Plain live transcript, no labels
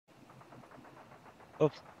Oh,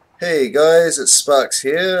 Hey guys, it's Sparks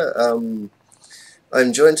here.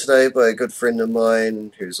 I'm joined today by a good friend of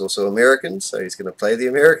mine who's also American, so he's going to play the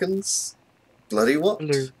Americans.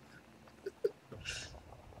 Bloodywhat.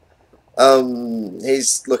 hello.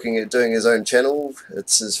 He's looking at doing his own channel.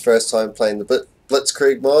 It's his first time playing the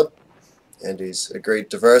blitzkrieg mod, and he's agreed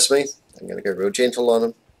to verse me. I'm going to go real gentle on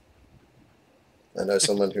him. I know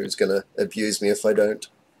someone who's going to abuse me if I don't.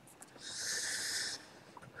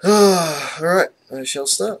 Alright, I shall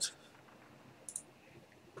start.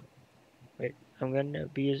 Wait, I'm gonna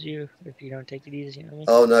abuse you if you don't take it easy on me.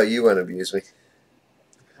 Oh no, you won't abuse me.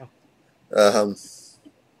 Oh, Um,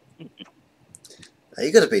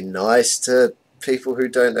 you got to be nice to people who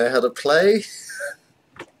don't know how to play.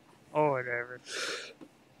 oh, whatever.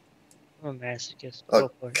 I'm a masochist. Oh,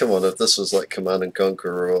 Go for it. come on, if this was like Command and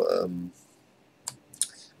Conquer or,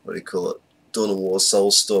 what do you call it? Dawn of War,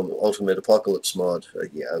 Soulstorm, Ultimate Apocalypse mod,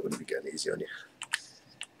 yeah, I wouldn't be going easy on you.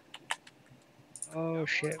 Oh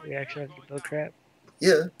shit, we actually have to build crap.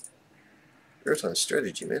 Yeah, real-time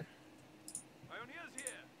strategy, man.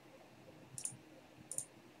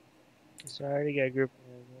 So I already got a group.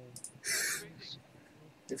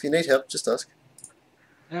 If you need help, just ask.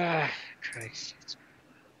 Ah, Christ.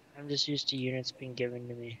 I'm just used to units being given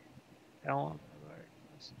to me. I don't want my guard.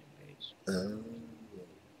 That's the base. Um,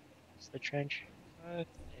 It's the trench. Fuck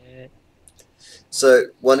it. so,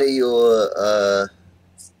 one of your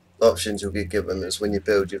options you'll get given is when you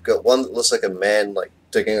build, you've got one that looks like a man, like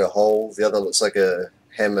digging a hole, the other looks like a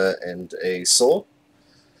hammer and a saw.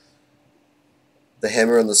 The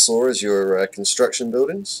hammer and the saw is your construction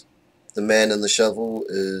buildings. The man and the shovel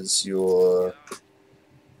is your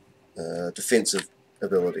defensive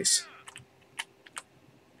abilities.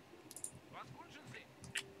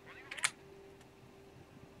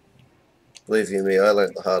 Believe you me, I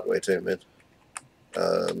learned the hard way too, man.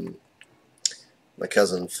 My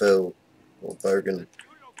cousin Phil, or Bogan,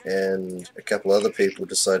 and a couple other people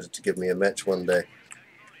decided to give me a match one day.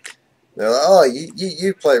 They're like, oh,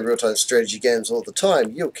 you play real-time strategy games all the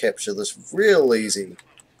time. You'll capture this real easy.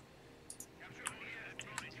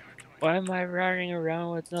 Why am I running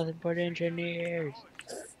around with nothing but engineers?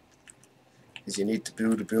 Because you need to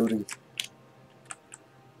build a building.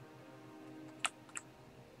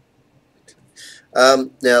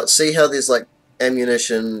 Now, see how there's like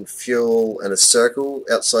ammunition, fuel, and a circle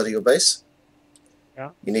outside of your base? Yeah.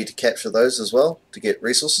 You need to capture those as well to get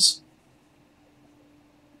resources.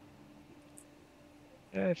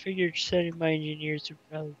 I figured sending my engineers would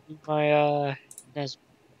probably be my best,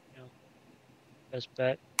 you know, best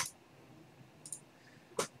bet.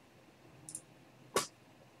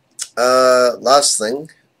 Last thing,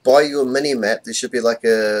 by your mini map, there should be like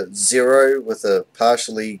a 0 with a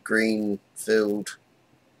partially green filled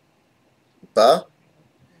bar.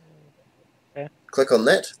 Okay. Click on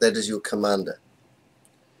that. That is your commander.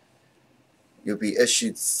 You'll be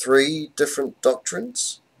issued 3 different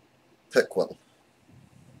doctrines. Pick one.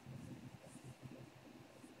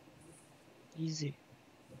 Easy.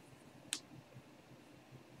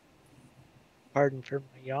 Pardon for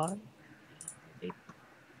my yawn.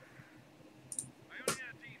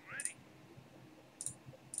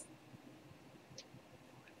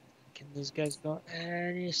 Can these guys go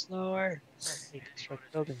any slower? Oh, they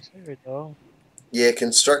construct buildings there, though. Yeah,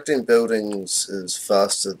 constructing buildings is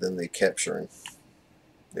faster than their capturing.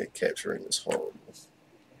 Their capturing is horrible.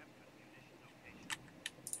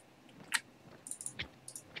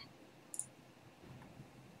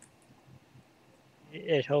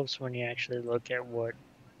 It helps when you actually look at what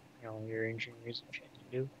your engineers and shit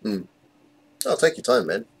can Hmm. Oh, take your time,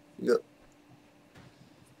 man. You got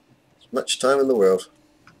as much time in the world.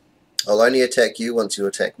 I'll only attack you once you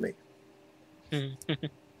attack me. do.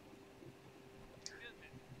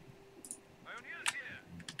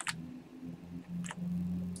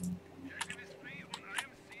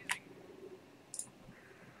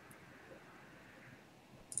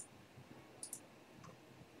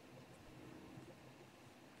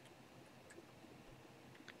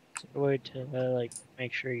 It's a way to like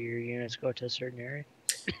make sure your units go to a certain area.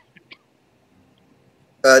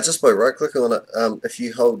 Just by right clicking on it, if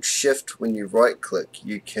you hold shift when you right click,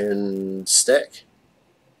 you can stack.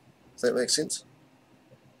 Does that make sense?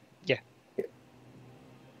 Yeah. Yeah.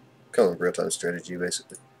 Kind of real time strategy,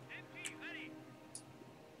 basically.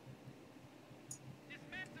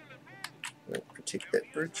 Right, protect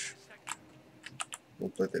that bridge. We'll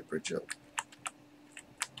blow that bridge up.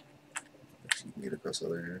 Actually, you can get across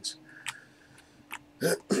other areas.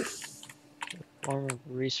 Form of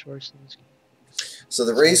resource in this game. So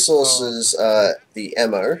the So, resources are the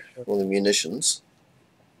ammo, or the munitions.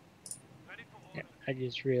 yeah, I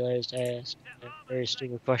just realized I asked a very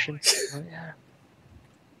stupid question. Oh, yeah.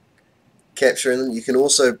 Capturing them. You can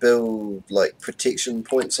also build like protection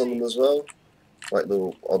points on them as well, like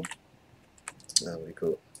little what do you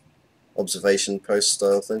call it? Observation post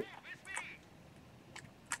style thing.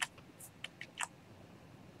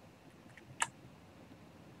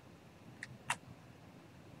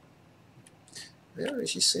 Yeah, I've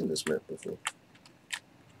actually seen this map before.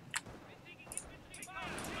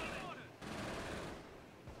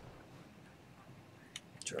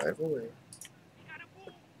 Drive away.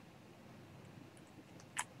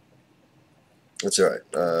 That's alright.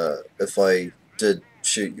 If I did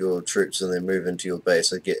shoot your troops and then move into your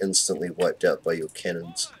base, I'd get instantly wiped out by your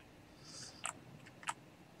cannons.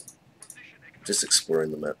 Just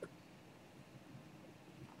exploring the map.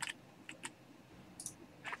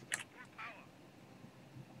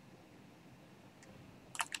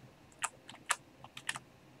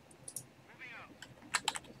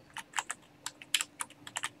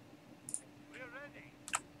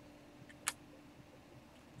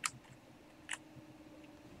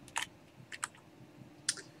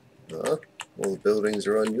 All the buildings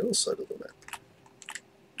are on your side of the map.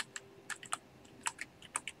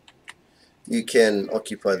 You can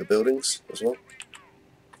occupy the buildings as well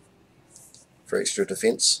for extra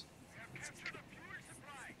defense.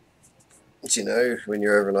 As you know, when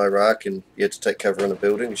you're over in Iraq and you had to take cover in a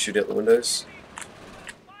building and shoot out the windows.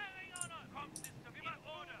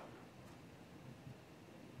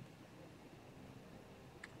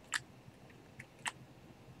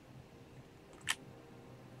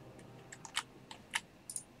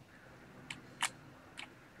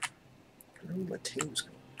 Where are my teams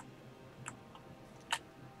going?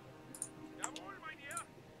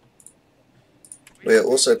 We are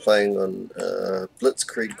also playing on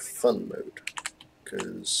blitzkrieg fun mode,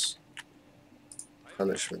 because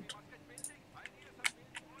punishment.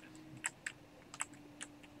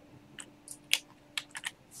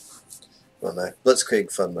 Well, no,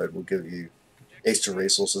 blitzkrieg fun mode will give you extra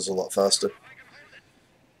resources a lot faster.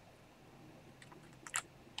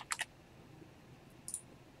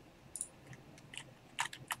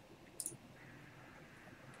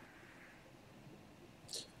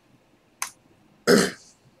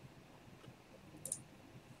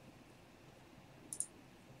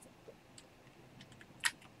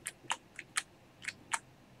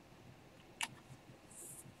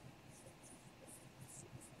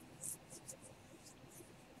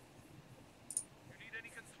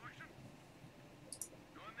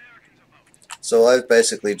 So I've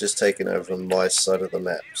basically just taken over my side of the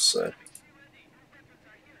map, so...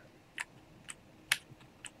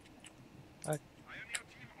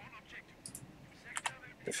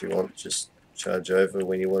 If you want, just charge over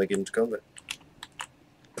when you want to get into combat.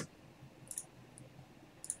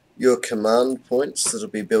 Your command points that'll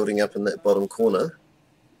be building up in that bottom corner,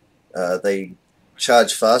 they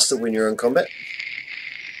charge faster when you're in combat.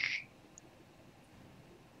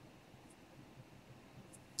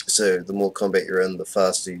 So the more combat you're in, the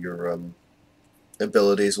faster your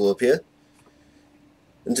abilities will appear.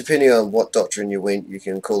 And depending on what doctrine you went, you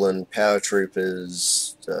can call in power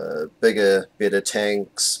troopers, bigger, better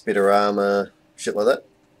tanks, better armor, shit like that.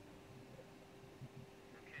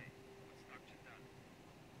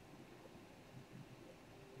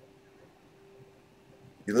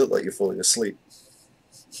 You look like you're falling asleep.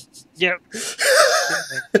 Yep.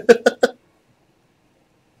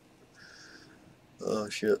 Oh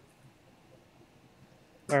shit.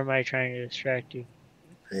 Or am I trying to distract you?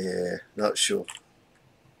 Yeah, not sure.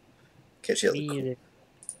 Catch you out Me either.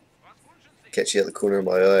 catch you out the corner of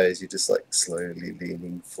my eyes. You're just like slowly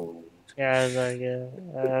leaning forward. Yeah, I was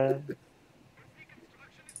like,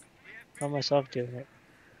 found myself doing it.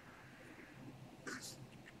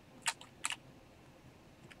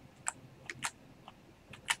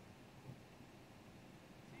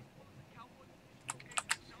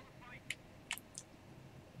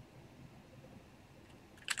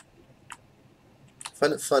 I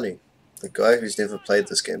find it funny. The guy who's never played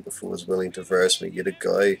this game before is willing to verse me, yet a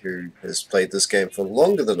guy who has played this game for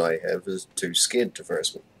longer than I have is too scared to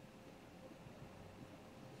verse me.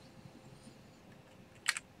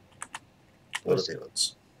 What are the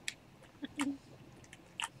odds?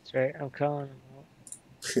 That's right, I'm calling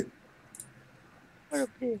him out.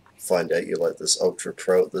 Find out you're like this ultra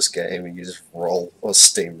pro at this game and you just roll or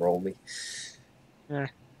steamroll me.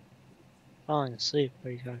 Falling asleep, what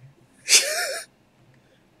are you talking?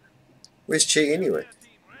 Where's Chi anyway?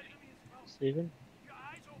 Sleeping?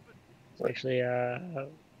 It's What? actually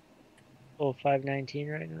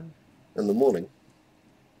 5:19 right now. In the morning?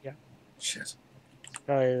 Yeah. Shit. It's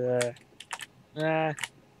probably the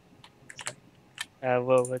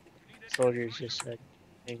what soldiers just said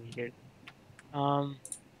made me get.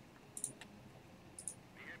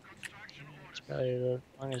 It's probably the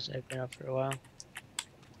longest I've been up for a while.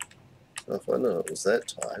 Oh, if I know it was that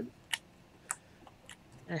time,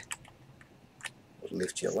 Eh. I'd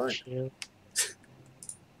left you alone. Chill.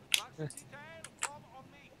 Oh,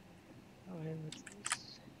 hey, what's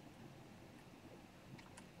this?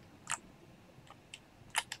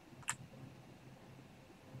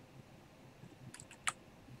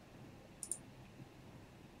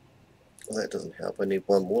 Well, that doesn't help. I need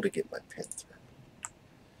one more to get my pen through.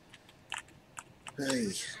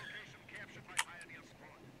 Hey.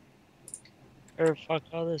 Or fuck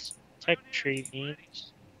all this tech tree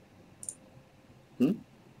means. Hmm?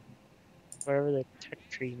 Whatever the tech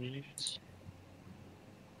tree means.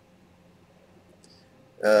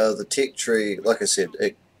 The tech tree, like I said,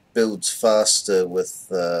 it builds faster with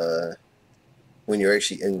when you're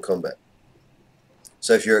actually in combat.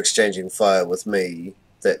 So if you're exchanging fire with me,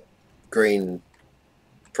 that green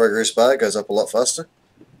progress bar goes up a lot faster.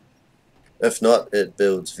 If not, it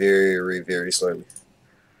builds very, very slowly.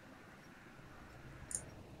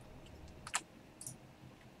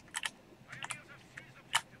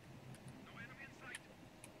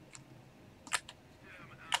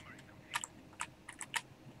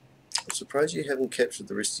 I'm surprised you haven't captured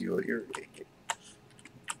the rest of your area yet.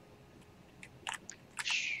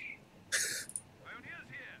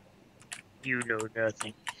 You know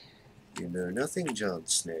nothing. You know nothing, Jon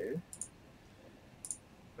Snow.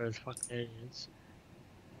 Where the fuck that is.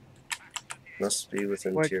 Must be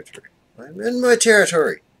within What? territory. I'm in my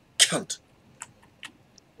territory! Cunt!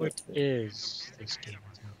 What is this Game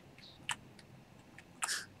of Thrones?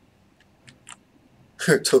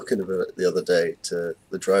 We were talking about it the other day to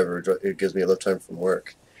the driver who gives me a lift home from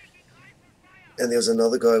work. And there was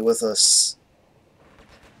another guy with us.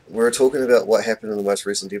 We were talking about what happened in the most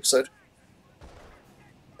recent episode.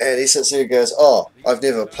 And he sits there and goes, "Oh, I've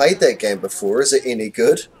never played that game before. Is it any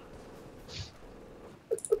good?"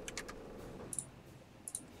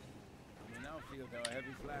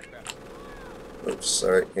 Oops,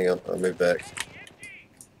 sorry. Hang on. I'll move back.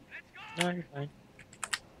 No, you're fine.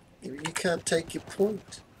 You can't take your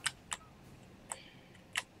point.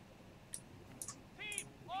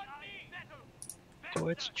 Oh,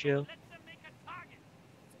 it's chill.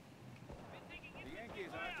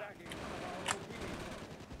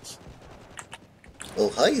 Oh,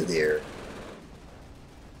 hi there.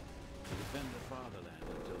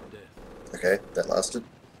 Okay, that lasted.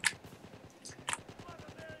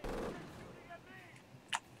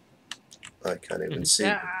 I can't even see.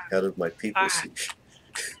 How did my people see?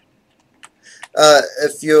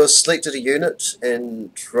 If you're selected a unit and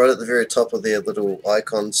right at the very top of their little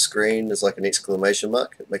icon screen is like an exclamation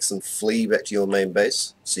mark, it makes them flee back to your main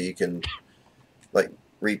base so you can like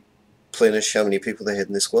replenish how many people they had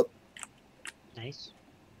in their squad. Nice.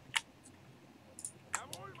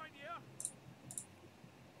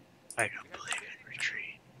 I don't believe in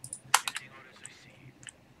retreat.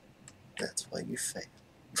 That's why you fail.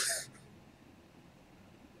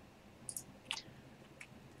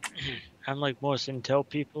 I'm like most intel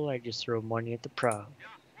people, I just throw money at the prow.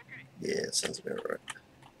 Yeah, sounds about right.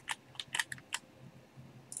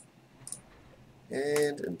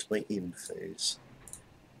 And into my end phase.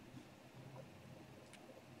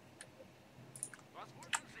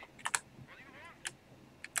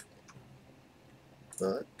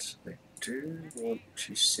 But I do want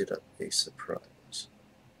to set up a surprise.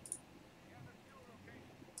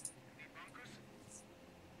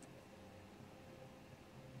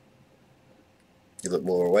 You look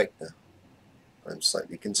more awake now. I'm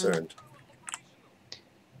slightly concerned.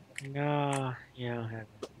 Nah, yeah, I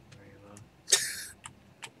haven't been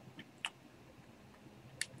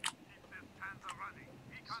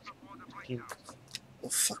very well. Oh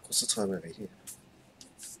fuck, what's the time over here?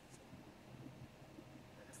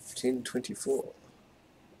 10:24.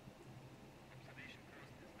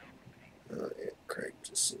 Oh yeah, Craig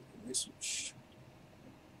just sent me a message.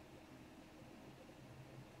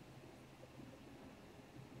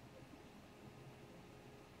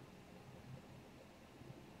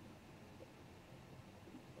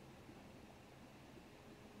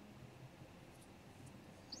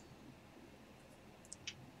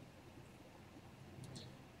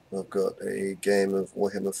 I've got a game of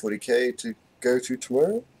Warhammer 40k to go to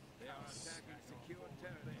tomorrow.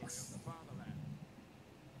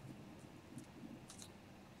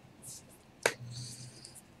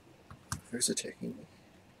 Who's attacking me?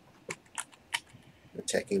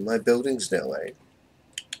 Attacking my buildings now, eh?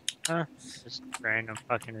 Huh? Just random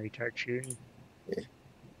fucking retard shooting. Yeah.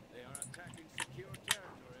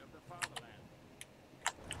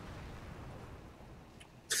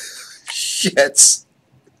 Shits.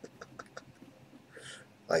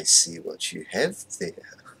 I see what you have there.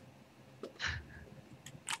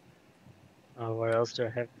 Oh, what else do I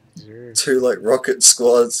have in reserve? 2 like rocket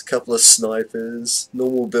squads, a couple of snipers,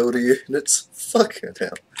 normal builder units. Fucking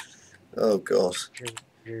hell. Oh god.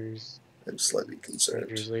 Rangers, I'm slightly concerned.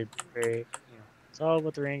 Rangers lead the way. You know, it's all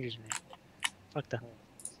about the Rangers, man. Fuck the Huns.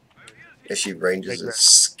 Actually, Rangers Big are red.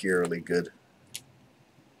 scarily good.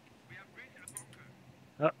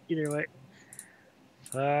 Oh, either way.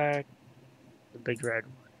 Fuck the big red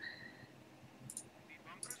one.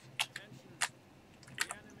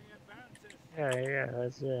 Yeah,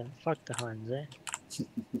 that's fuck the Huns, eh?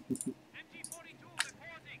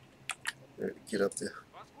 Alright, get up there.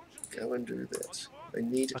 Go and do that. I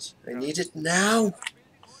need it. I need it now!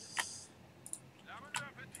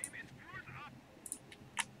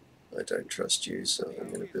 I don't trust you, so I'm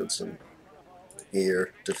going to build some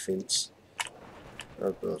air defense.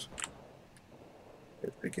 Oh god.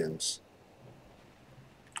 It begins.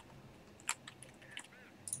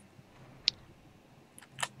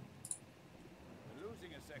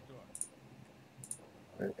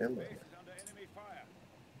 Where am I?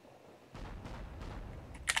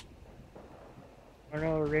 I don't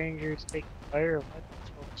know, Rangers take fire or what?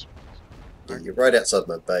 Yeah, you're right outside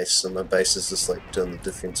my base, so my base is just like doing the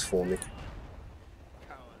defense for me.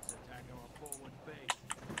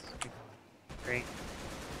 Great.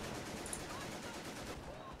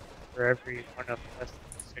 For every one of less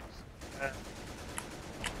than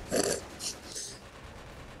 6.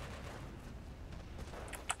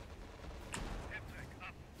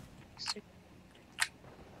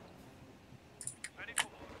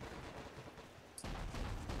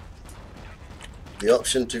 The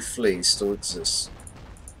option to flee still exists.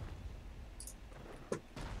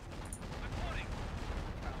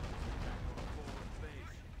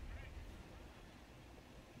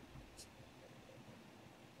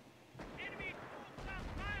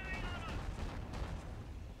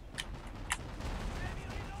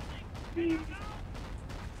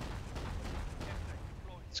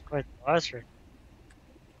 It's quite the loss right.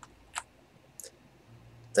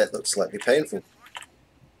 That looks slightly painful.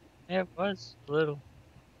 Yeah, it was a little.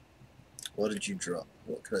 What did you drop?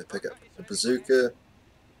 What can I pick up? A bazooka.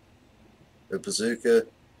 A bazooka.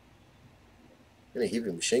 And a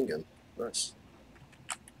heavy machine gun. Nice.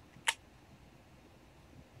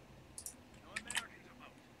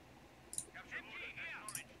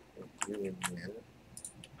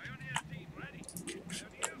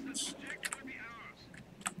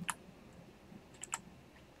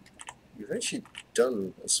 You've actually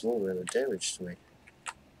done a small amount of damage to me.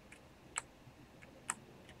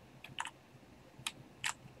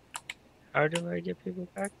 How do I get people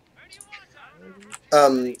back?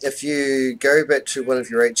 If you go back to one of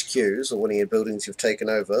your HQs or one of your buildings you've taken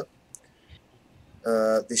over,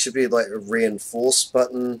 there should be like a reinforce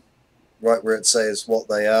button right where it says what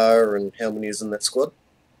they are and how many is in that squad.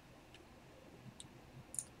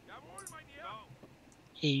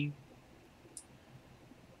 Hey.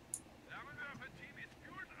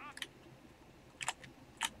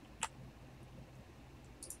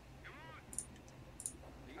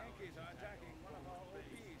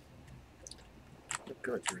 Oh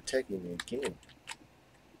god, you're attacking me again.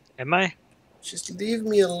 Am I? Just leave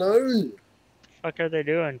me alone. What the fuck are they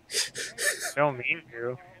doing? I don't mean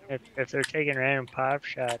to. If they're taking random pop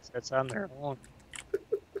shots, that's on their own.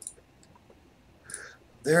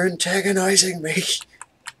 They're antagonizing me.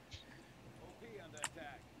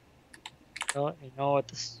 You know what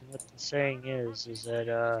the saying is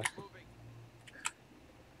that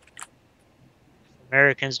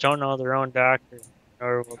Americans don't know their own doctor,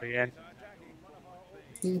 nor will the end.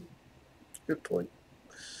 Good point.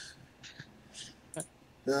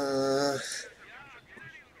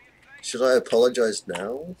 Should I apologize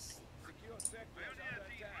now?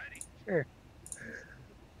 Sure.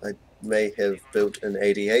 I may have built an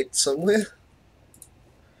 88 somewhere.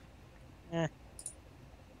 I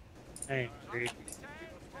ain't agreed.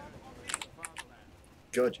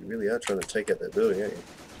 God, you really are trying to take out that building, aren't you?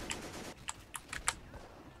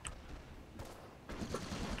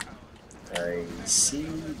 I see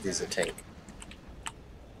there's a tank.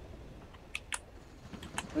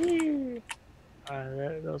 Whee!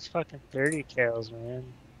 Those fucking 30 cals, man.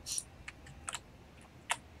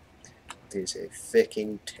 There's a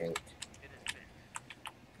fucking tank.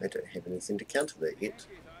 I don't have anything to counter that yet.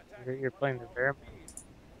 You're playing the bear.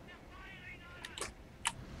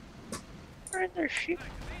 Where in their shit?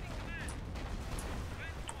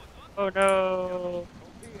 Oh no!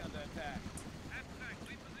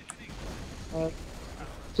 Oh,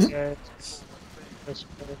 this guy. This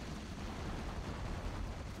way.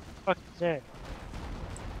 Fuck is that?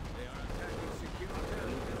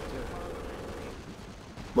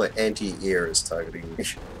 My anti-air is targeting me.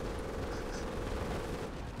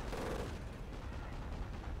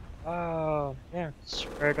 Oh, yeah,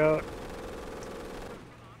 spread out.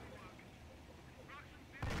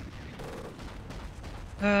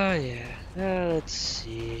 Oh, yeah. Let's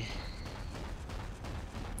see.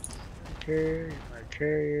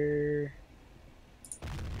 Marker.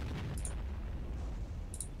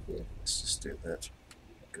 Yeah, let's just do that.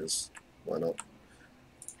 Because why not?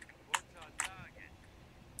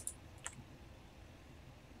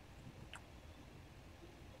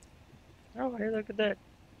 Oh, hey, look at that.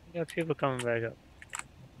 We got people coming back up.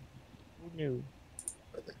 Who knew?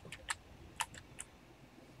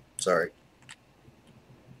 Sorry.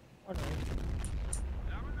 Oh, no.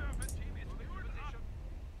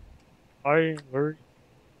 We're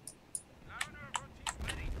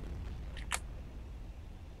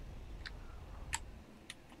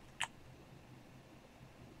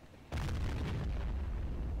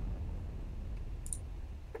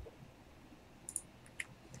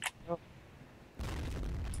oh,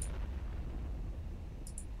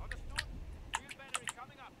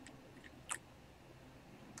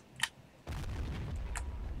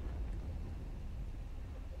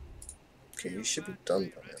 Okay, you should be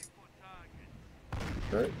done by now.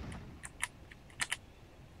 Right?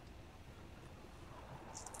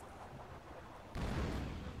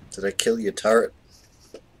 Did I kill your turret?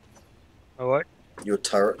 oh, what? Your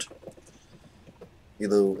turret? You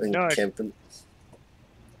little No, encampment?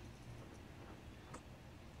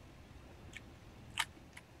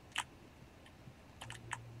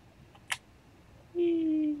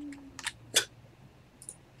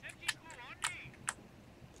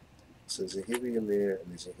 So there's a heavy in there, and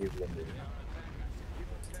there's a heavy in there.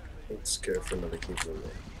 Let's go for another heavy in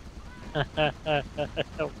there.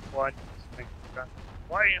 One.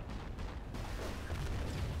 Wham!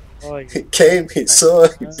 Oh, you He came, he saw,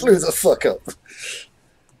 he blew the fuck up.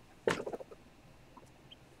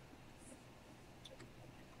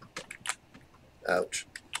 Ouch.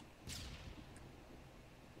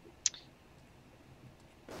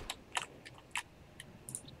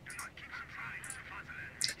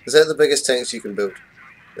 Is that the biggest tanks you can build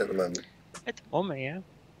at the moment? At the moment, yeah.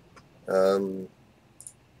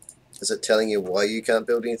 Is it telling you why you can't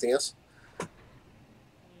build anything else?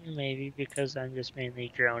 Maybe because I'm just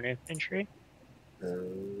mainly drone infantry. It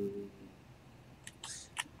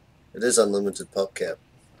is unlimited pop cap.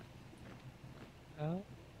 Oh.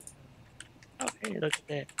 Oh, hey, look at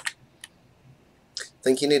that. I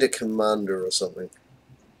think you need a commander or something.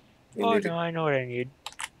 You Oh, need no, I know what I need.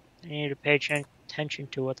 I need to pay attention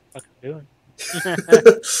to what the fuck I'm doing.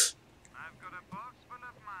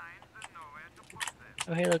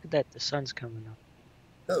 Oh, hey, look at that. The sun's coming up.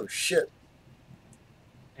 Oh shit.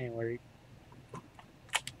 I ain't worried.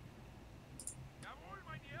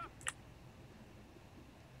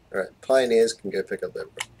 Alright, pioneers can go pick up that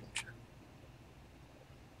rocket launcher.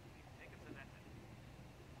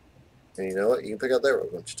 And you know what? You can pick up that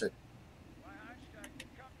rocket launcher too.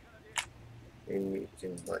 And you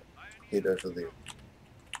can like head over there.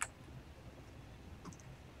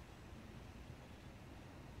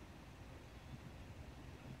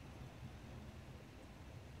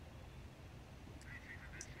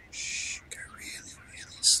 Shh, go really,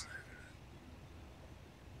 really slow.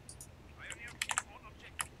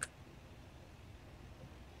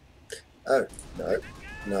 Oh, no,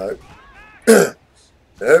 no.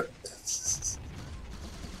 Nope.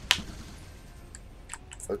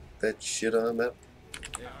 Fuck that shit, I'm out.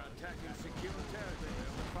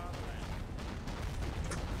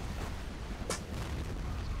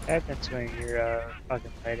 Happens when you're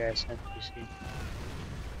fucking light ass NPC.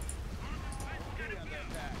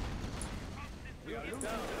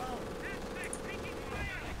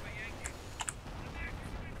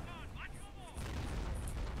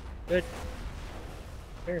 Good.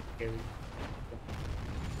 Very good.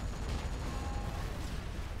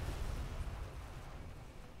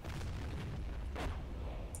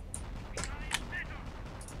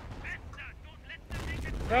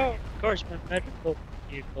 Oh, of course, my medical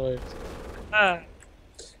vehicle is. Ah.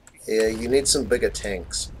 Yeah, you need some bigger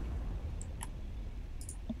tanks.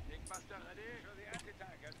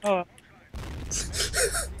 Oh.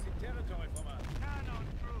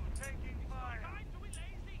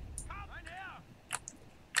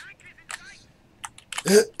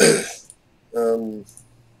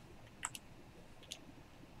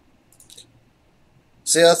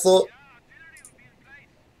 See, I thought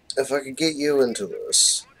if I could get you into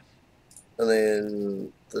this, and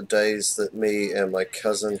then the days that me and my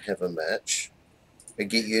cousin have a match, and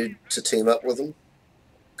get you to team up with him,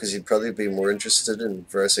 because you'd probably be more interested in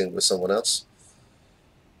versing with someone else.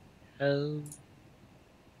 Oh.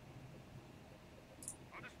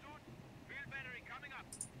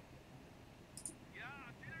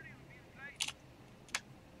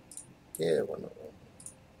 Yeah, why not?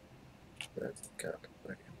 No, can't.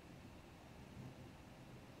 Okay.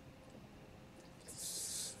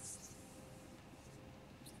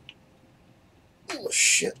 Oh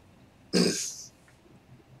shit.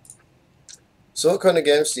 So what kind of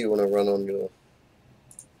games do you want to run on your...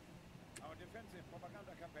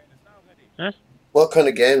 Huh? What kind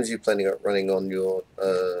of games are you planning on running on your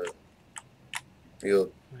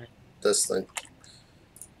this thing?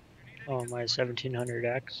 Oh, my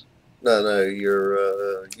 1700X. No,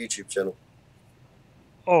 your YouTube channel.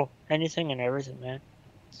 Oh, anything and everything, man.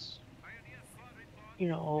 It's, you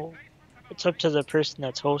know, it's up to the person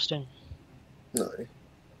that's hosting. No.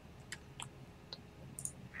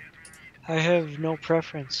 I have no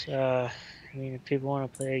preference. I mean, if people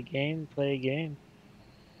want to play a game, play a game.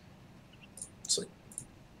 It's like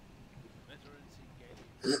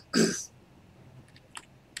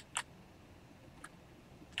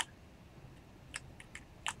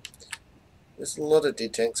there's a lot of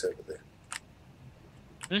dead tanks over there.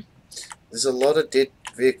 Hmm? There's a lot of dead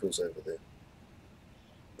vehicles over there.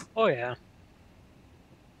 Oh yeah.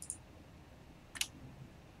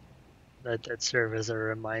 Let that serve as a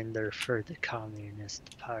reminder for the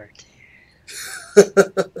Communist Party.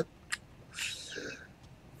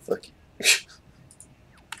 Fuck you.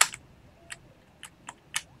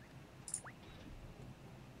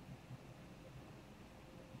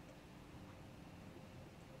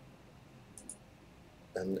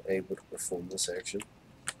 Unable to perform this action.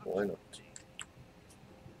 Why not?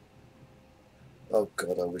 Oh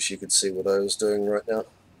god, I wish you could see what I was doing right now.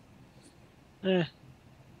 Eh,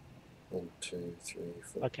 1, 2, 3,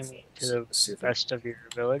 4, fucking 5, me to 6, the 7, best of your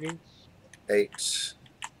abilities. 8,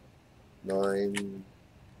 9.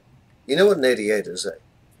 You know what an 88 is, eh?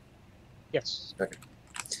 Yes. Okay.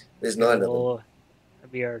 There's Yeah, 9 of them. well,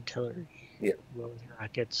 that'd be artillery. Yeah. Both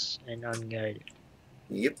rockets and unguided.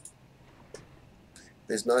 Yep.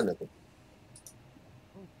 There's 9 of them.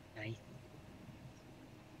 Oh, nice.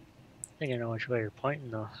 I think I know which way you're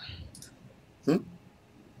pointing, though. Hmm?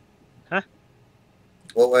 Huh?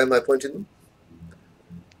 What way am I pointing them?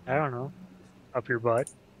 I don't know. Up your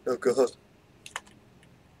butt. Oh god.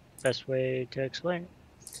 Best way to explain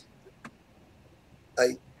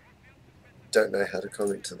I don't know how to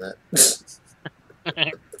comment to that.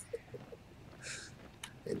 it.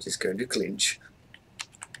 I'm just going to clinch.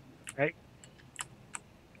 Right?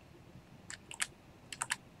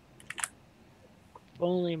 If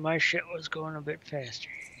only my shit was going a bit faster.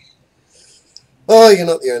 Oh, you're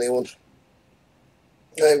not the only one.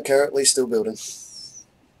 I am currently still building.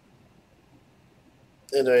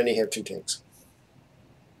 And I only have 2 tanks.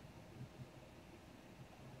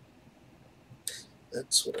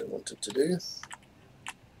 That's what I wanted to do.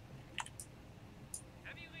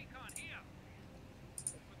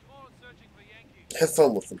 Have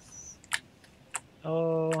fun with them.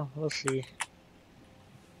 Oh, we'll see.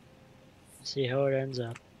 See how it ends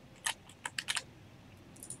up.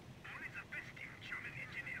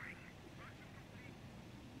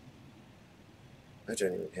 I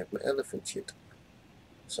don't even have my elephant yet.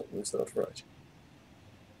 Something's not right.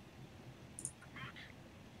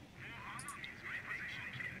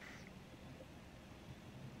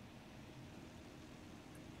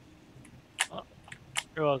 Oh,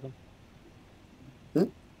 you're welcome. Hmm?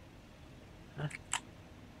 Huh?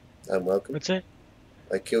 I'm welcome. What's it?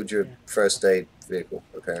 I killed your Yeah. first aid vehicle,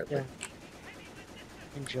 apparently. Yeah.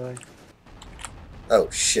 Enjoy. Oh,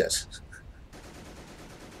 shit.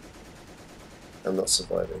 I'm not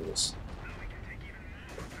surviving this.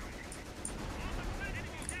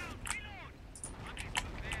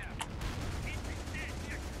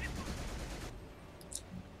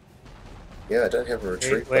 Yeah, I don't have a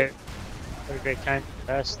retreat. Wait. What a great time to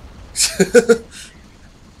test.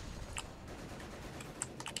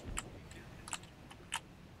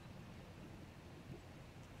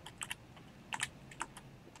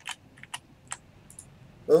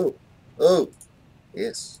 Oh,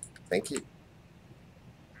 yes, thank you.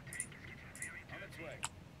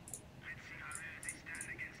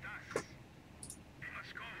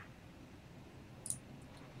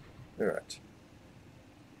 Alright.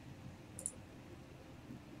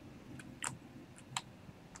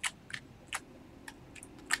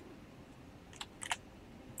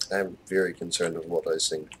 I'm very concerned with what I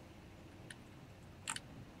sing.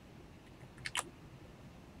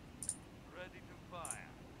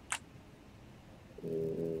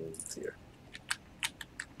 Here.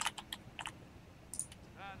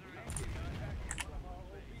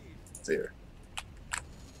 There.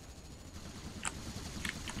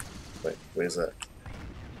 Wait, where's that?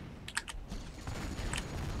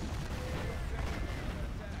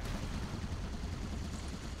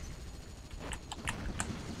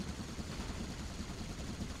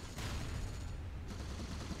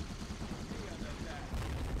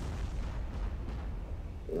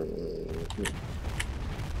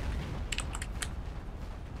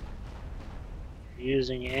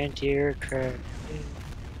 Using anti-aircraft.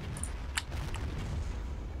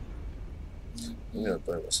 I'm gonna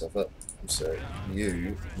blow myself up. So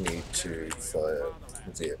you need to fire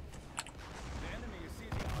there.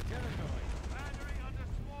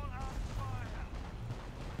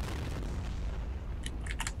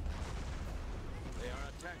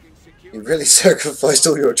 You really sacrificed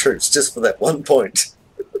all your troops just for that one point.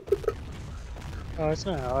 Oh, it's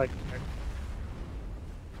not like that.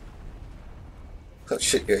 Oh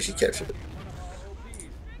shit, you actually captured it.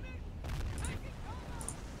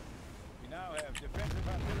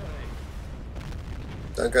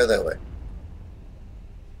 Don't go that way.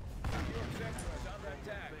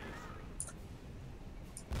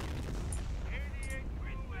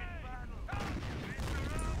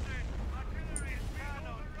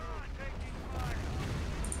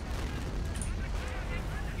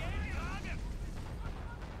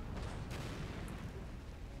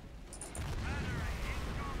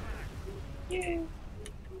 Yeah.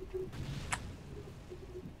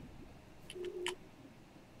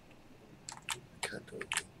 Can't do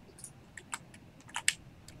it.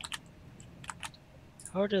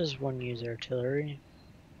 How does one use artillery?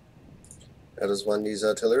 How does one use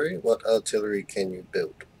artillery? What artillery can you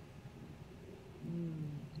build?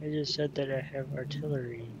 I just said that I have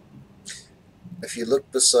artillery. If you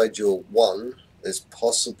look beside your 1, there's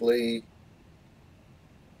possibly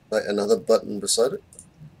like another button beside it.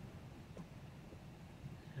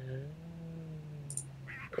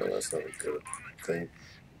 Oh, that's not a good thing.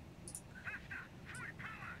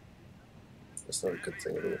 That's not a good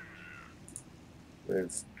thing at all.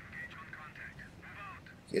 Move.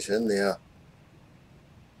 Get in there.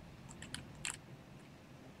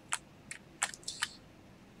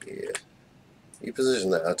 Yeah. You position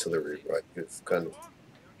that artillery right. You've kind of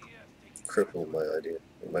crippled my idea,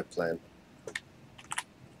 my plan.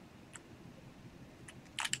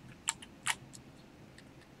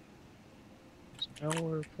 There's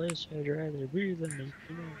nowhere place I'd rather be than the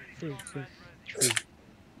United States.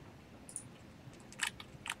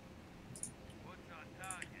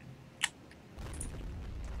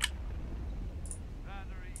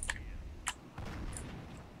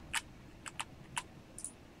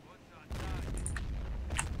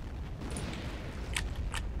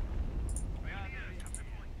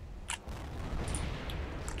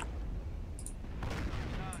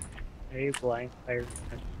 Are you blind fire?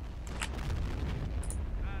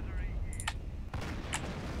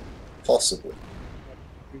 Possibly.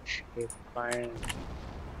 Fine.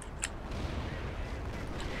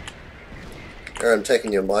 I'm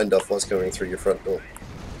taking your mind off what's going through your front door.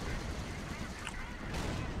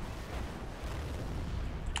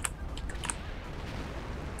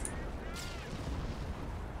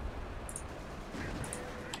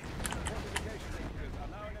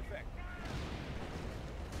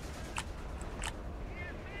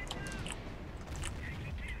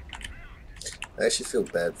 I actually feel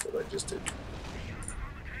bad for what I just did.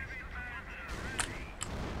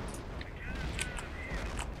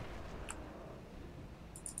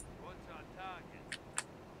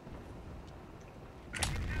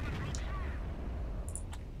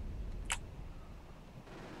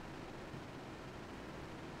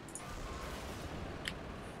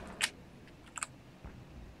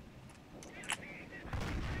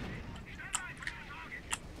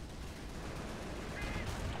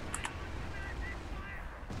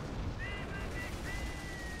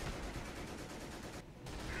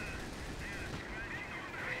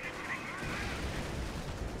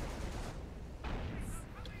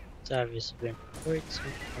 It's obviously been quite some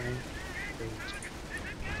time.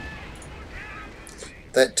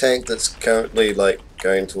 That tank that's currently like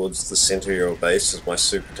going towards the center of your base is my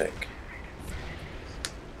super tank.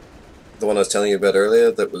 The one I was telling you about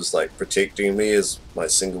earlier that was like protecting me is my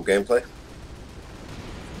single gameplay.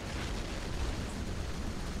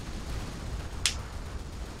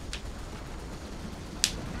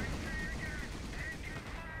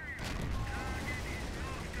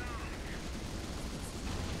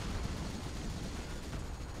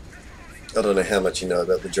 I don't know how much you know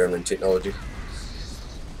about the German technology.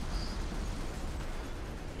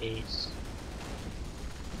 Ace.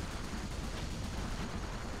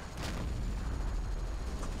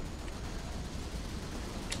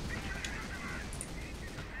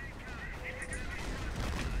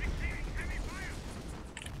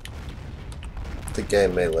 the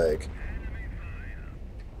game may lag.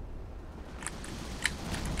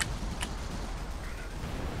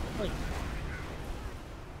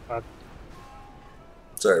 Fuck.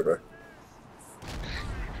 Sorry, bro.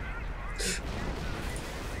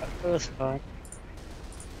 That was fun.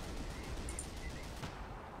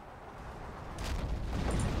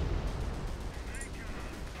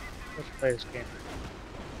 Let's play this game.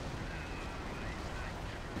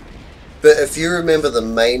 But if you remember the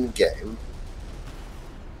main game,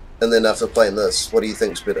 and then after playing this, what do you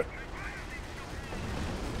think's better?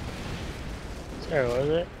 Sorry, what was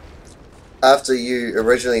it? After you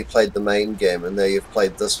originally played the main game and now you've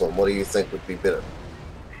played this one, what do you think would be better?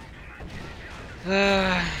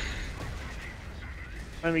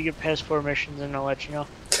 Let me get past 4 missions and I'll let you know.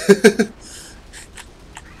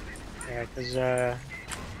 Yeah, because,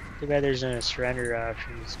 too bad there's no surrender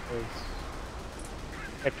options, because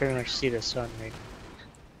I pretty much see the sun right now.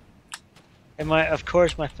 And of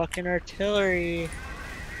course, my fucking artillery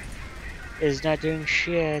is not doing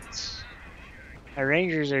shit. My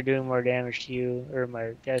rangers are doing more damage to you, or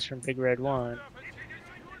my guys from Big Red 1.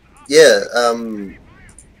 Yeah,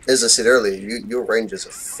 as I said earlier, your rangers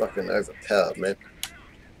are fucking overpowered, man.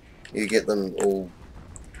 You get them all...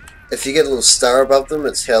 If you get a little star above them,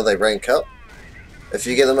 it's how they rank up. If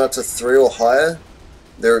you get them up to 3 or higher,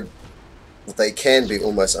 they can be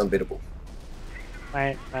almost unbeatable.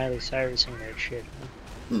 Miley Cyrus and that shit.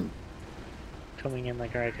 Hmm. Coming in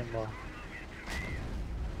like a wrecking ball.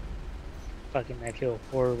 Fucking, I feel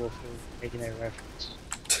horrible for making that reference.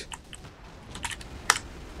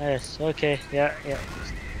 Yes, okay, yeah.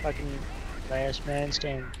 Just fucking last man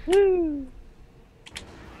standing. Woo!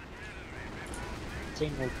 This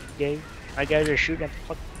ain't no game. My guys are shooting at the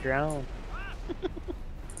fucking ground.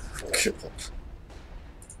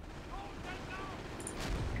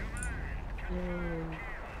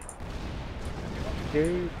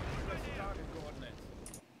 Dude.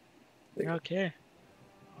 Okay.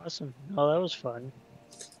 Awesome. Oh, that was fun.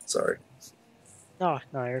 Sorry. No,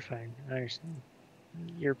 you're fine. I understand.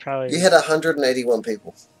 You're probably... You had 181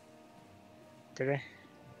 people. Did I?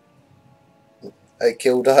 I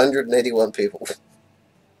killed 181 people.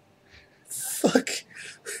 Fuck.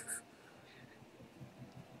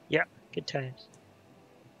 Yeah, good times.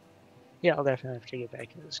 Yeah, I'll definitely have to get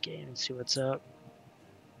back into this game and see what's up.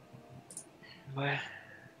 But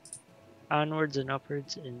onwards and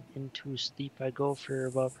upwards and into sleep I go for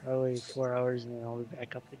about probably 4 hours and then I'll be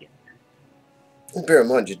back up again. And bear in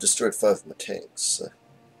mind, you destroyed 5 of my tanks, so...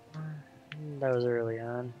 That was early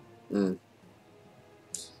on.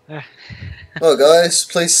 Well, guys,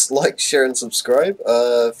 please like, share, and subscribe.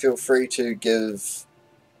 Feel free to give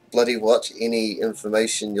Bloodywhat any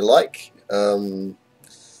information you like. This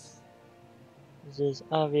is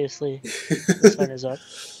obviously the sun is up.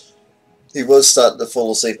 He was starting to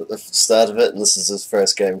fall asleep at the start of it, and this is his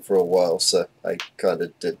first game for a while, so I kind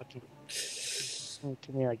of did. It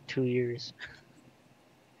took me like 2 years.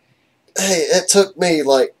 Hey, it took me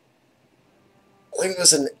like, I think it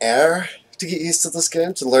was an hour to get used to this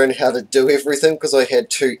game, to learn how to do everything, because I had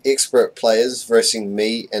 2 expert players versus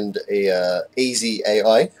me and a easy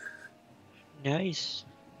AI. Nice.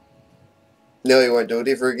 Now he won't do it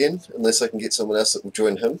ever again, unless I can get someone else that will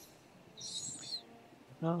join him.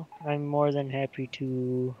 Well, I'm more than happy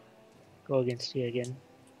to go against you again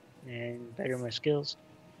and better my skills.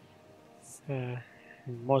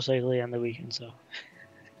 Most likely on the weekend, so.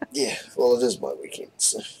 Yeah, well, it is my weekend,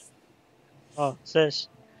 so. Oh, sis.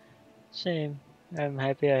 Same. I'm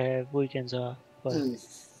happy I have weekends off, but...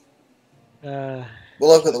 Well,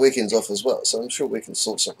 I've got the weekends off as well, so I'm sure we can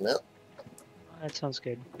sort something out. That sounds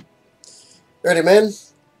good. Alrighty, man.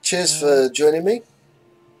 Cheers for joining me.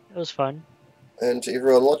 It was fun. And to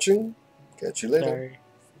everyone watching, catch you later.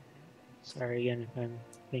 Sorry again if I'm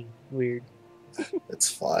being weird. It's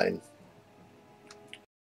fine.